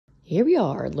Here we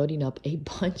are loading up a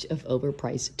bunch of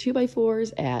overpriced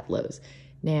 2x4s at Lowe's.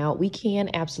 Now, we can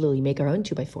absolutely make our own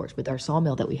 2x4s with our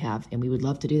sawmill that we have, and we would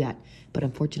love to do that. But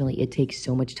unfortunately, it takes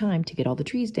so much time to get all the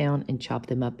trees down and chop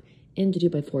them up into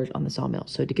 2x4s on the sawmill.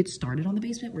 So to get started on the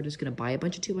basement, we're just gonna buy a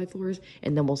bunch of 2x4s,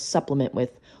 and then we'll supplement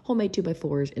with homemade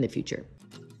 2x4s in the future.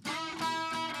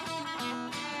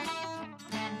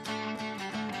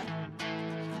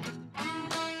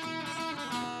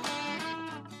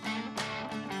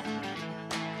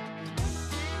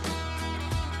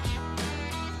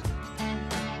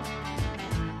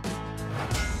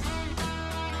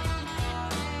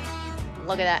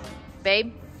 Look at that.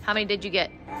 Babe, how many did you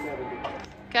get? 70.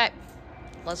 Okay,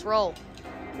 let's roll.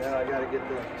 Now I gotta get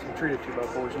some treated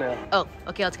 2x4s now. Oh,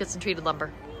 okay, let's get some treated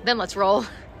lumber. Then let's roll.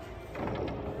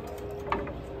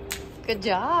 Good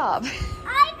job.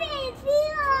 I didn't see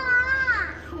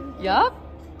that. Yup.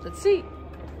 Let's see.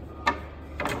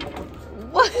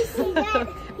 What?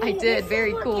 I did.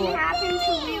 Very cool. What happens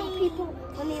to real people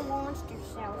when they launch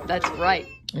themselves? That's right.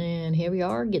 And here we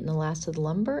are getting the last of the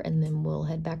lumber, and then we'll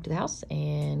head back to the house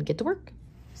and get to work.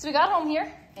 So we got home here,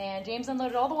 and James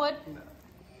unloaded all the wood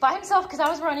by himself because I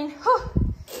was running. Whew.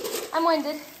 I'm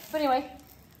winded. But anyway,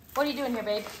 what are you doing here,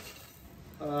 babe?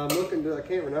 I'm looking to, I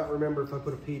can't not remember if I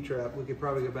put a P-trap. We could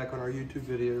probably go back on our YouTube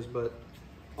videos, but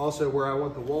also where I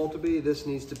want the wall to be, this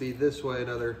needs to be this way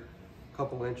another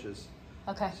couple inches.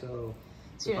 Okay. So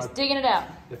you're just digging it out.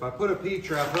 If I put a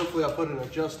P-trap, hopefully I'll put an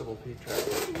adjustable P-trap.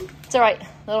 It's all right.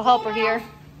 Little helper here.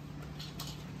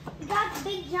 We got the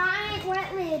big giant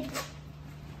wet lid.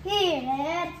 Here,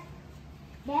 Dad.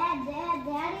 Daddy.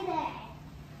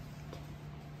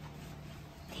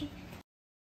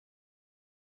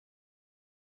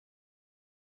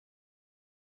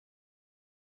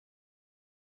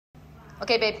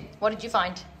 Okay, babe, what did you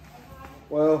find?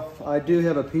 Well, I do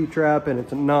have a P-trap and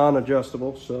it's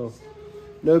non-adjustable, so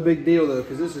no big deal though,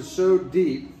 because this is so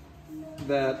deep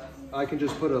that I can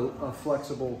just put a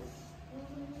flexible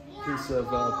piece of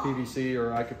PVC,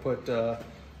 or I could put,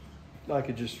 I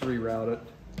could just reroute it.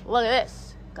 Look at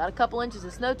this. Got a couple inches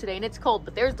of snow today and it's cold,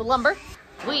 but there's the lumber.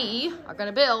 We are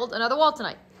gonna build another wall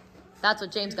tonight. That's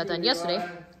what James got done yesterday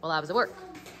while I was at work.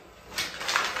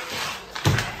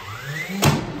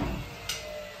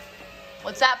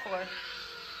 What's that for?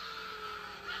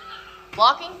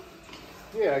 Blocking?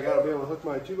 Yeah, I gotta be able to hook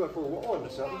my 2x4 wall into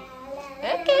something.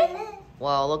 Okay.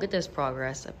 Well, look at this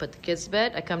progress. I put the kids to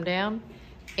bed, I come down,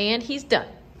 and he's done.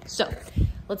 So,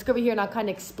 let's go over here and I'll kind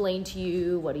of explain to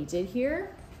you what he did here.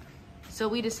 So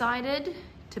we decided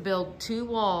to build 2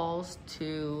 walls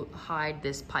to hide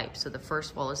this pipe. So the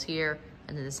first wall is here,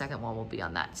 and then the second wall will be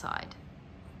on that side.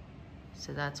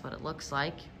 So that's what it looks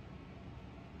like.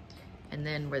 And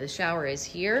then where the shower is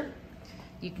here,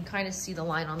 you can kind of see the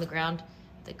line on the ground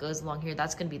that goes along here.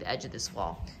 That's gonna be the edge of this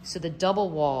wall. So the double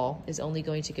wall is only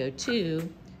going to go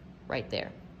to right there.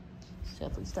 So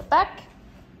if we step back,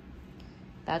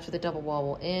 that's where the double wall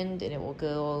will end, and it will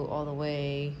go all the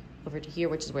way over to here,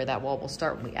 which is where that wall will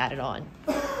start when we add it on.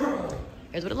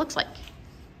 Here's what it looks like.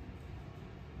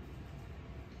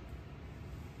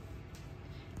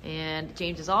 And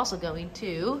James is also going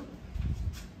to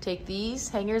take these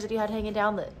hangers that he had hanging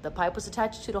down that the pipe was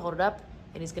attached to hold it up,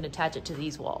 and he's gonna attach it to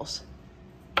these walls.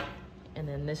 And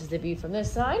then this is the view from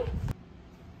this side.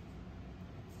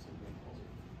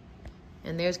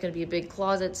 And there's gonna be a big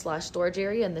closet / storage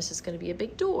area, and this is gonna be a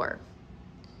big door.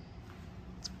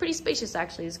 It's pretty spacious,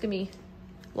 actually. It's gonna be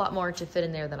a lot more to fit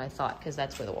in there than I thought, because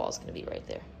that's where the wall is gonna be, right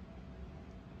there.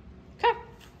 Okay.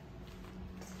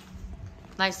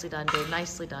 Nicely done, babe,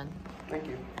 nicely done. Thank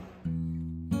you.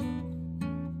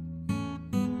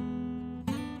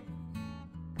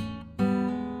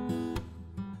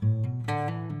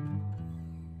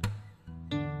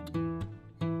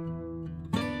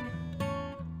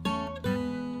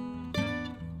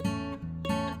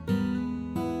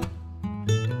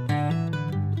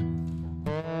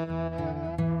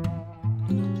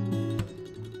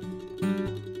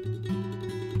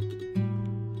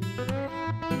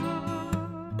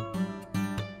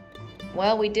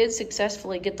 Well, we did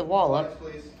successfully get the wall up,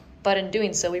 but in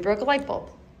doing so, we broke a light bulb.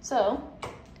 So,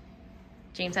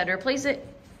 James had to replace it.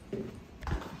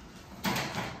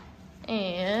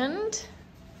 And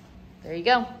there you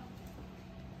go.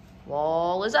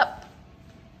 Wall is up.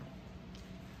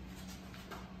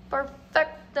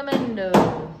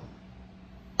 Perfectamento.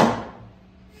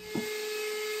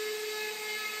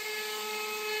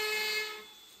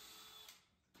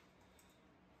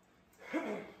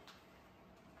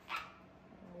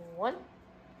 One,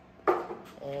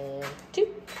 and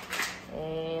 2,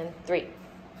 and 3.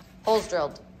 Holes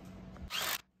drilled.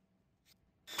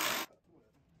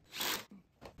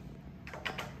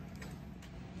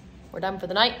 we're done for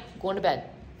the night, going to bed.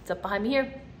 It's up behind me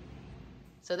here.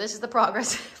 So this is the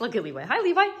progress. Look at Levi. Hi,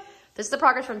 Levi. This is the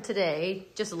progress from today,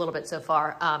 just a little bit so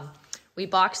far. We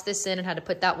boxed this in and had to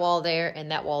put that wall there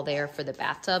and that wall there for the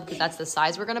bathtub because that's the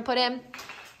size we're gonna put in.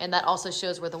 And that also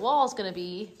shows where the wall is gonna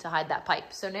be to hide that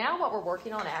pipe. So now what we're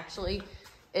working on actually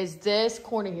is this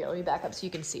corner here. Let me back up so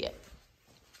you can see it.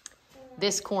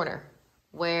 This corner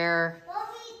where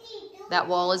that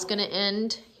wall is gonna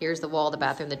end. Here's the wall, the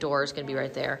bathroom, the door is gonna be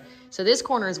right there. So this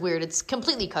corner is weird. It's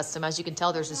completely custom. As you can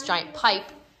tell, there's this giant pipe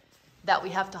that we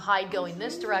have to hide going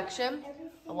this direction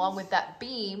along with that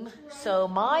beam. So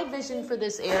my vision for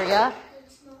this area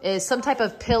is some type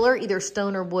of pillar, either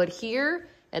stone or wood here,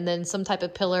 and then some type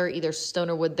of pillar, either stone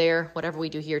or wood there, whatever we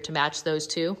do here to match those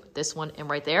two, this one and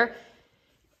right there.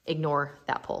 Ignore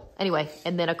that pole. Anyway,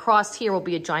 and then across here will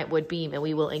be a giant wood beam and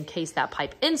we will encase that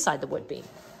pipe inside the wood beam.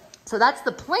 So that's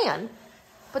the plan.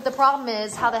 But the problem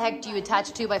is, how the heck do you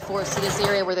attach 2x4s to this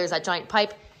area where there's that giant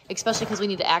pipe? Especially because we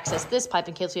need to access this pipe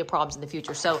in case we have problems in the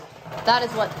future. So that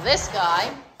is what this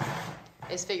guy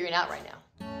is figuring out right now.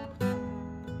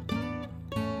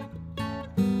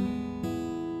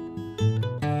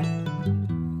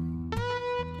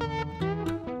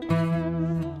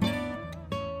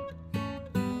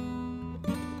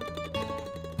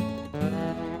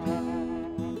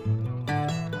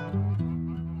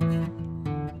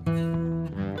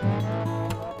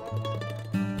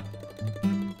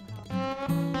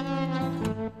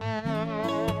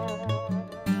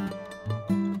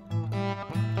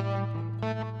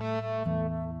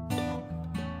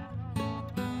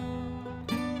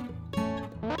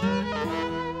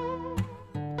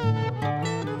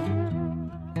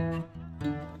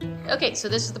 Okay, so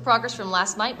this is the progress from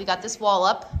last night. We got this wall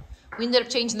up. We ended up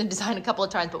changing the design a couple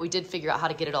of times, but we did figure out how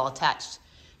to get it all attached.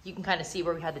 You can kind of see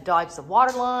where we had to dodge the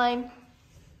water line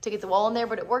to get the wall in there,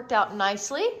 but it worked out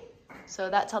nicely.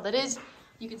 So that's how that is.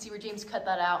 You can see where James cut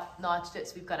that out, notched it,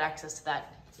 so we've got access to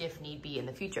that if need be in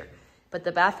the future. But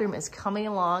the bathroom is coming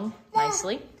along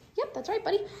nicely. Yep, that's right,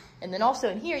 buddy. And then also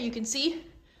in here, you can see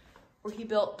where he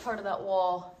built part of that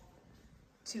wall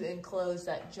to enclose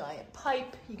that giant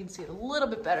pipe. You can see it a little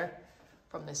bit better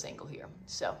from this angle here.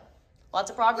 So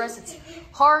lots of progress. It's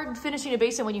hard finishing a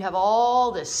basement when you have all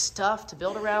this stuff to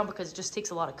build around because it just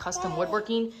takes a lot of custom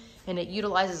woodworking and it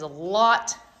utilizes a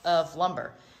lot of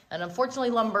lumber. And unfortunately,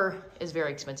 lumber is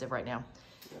very expensive right now.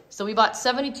 So we bought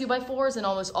 72 by 4s and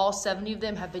almost all 70 of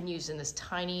them have been used in this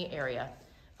tiny area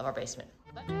of our basement.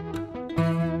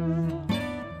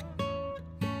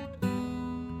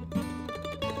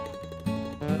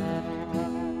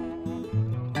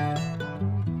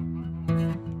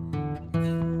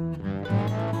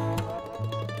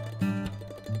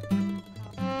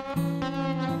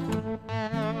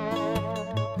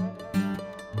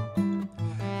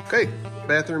 Okay,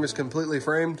 bathroom is completely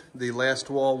framed. The last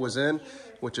wall was in,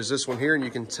 which is this one here, and you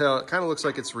can tell it kind of looks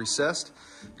like it's recessed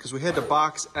because we had to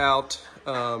box out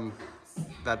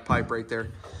that pipe right there.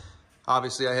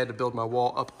 Obviously, I had to build my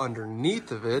wall up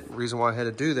underneath of it. The reason why I had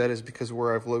to do that is because of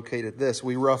where I've located this.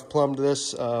 We rough plumbed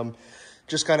this,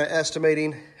 just kind of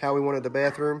estimating how we wanted the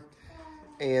bathroom.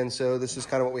 And so this is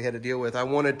kind of what we had to deal with. I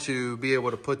wanted to be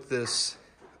able to put this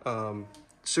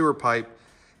sewer pipe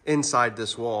inside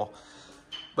this wall.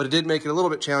 But it did make it a little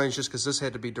bit challenging just because this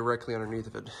had to be directly underneath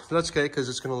of it. But that's okay because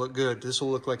it's going to look good. This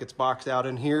will look like it's boxed out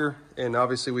in here. And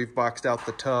obviously we've boxed out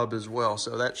the tub as well.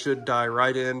 So that should die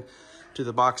right in to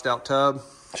the boxed out tub.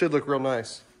 Should look real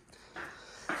nice.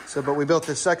 So, but we built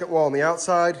this second wall on the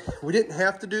outside. We didn't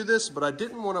have to do this, but I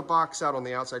didn't want to box out on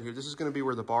the outside here. This is going to be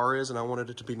where the bar is. And I wanted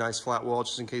it to be nice flat wall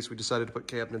just in case we decided to put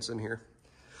cabinets in here.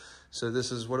 So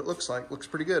this is what it looks like. Looks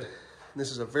pretty good. And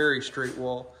this is a very straight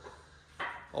wall.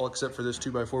 All except for this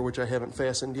 2x4, which I haven't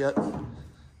fastened yet.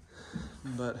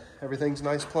 But everything's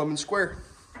nice, plumb, and square.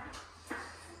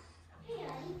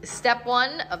 Step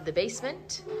one of the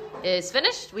basement is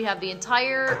finished. We have the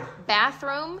entire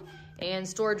bathroom and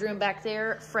storage room back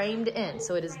there framed in.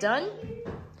 So it is done.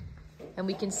 And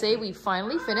we can say we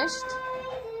finally finished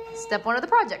step one of the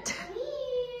project.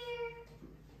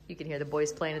 You can hear the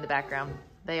boys playing in the background.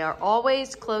 They are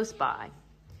always close by.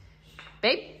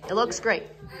 Babe, it looks great.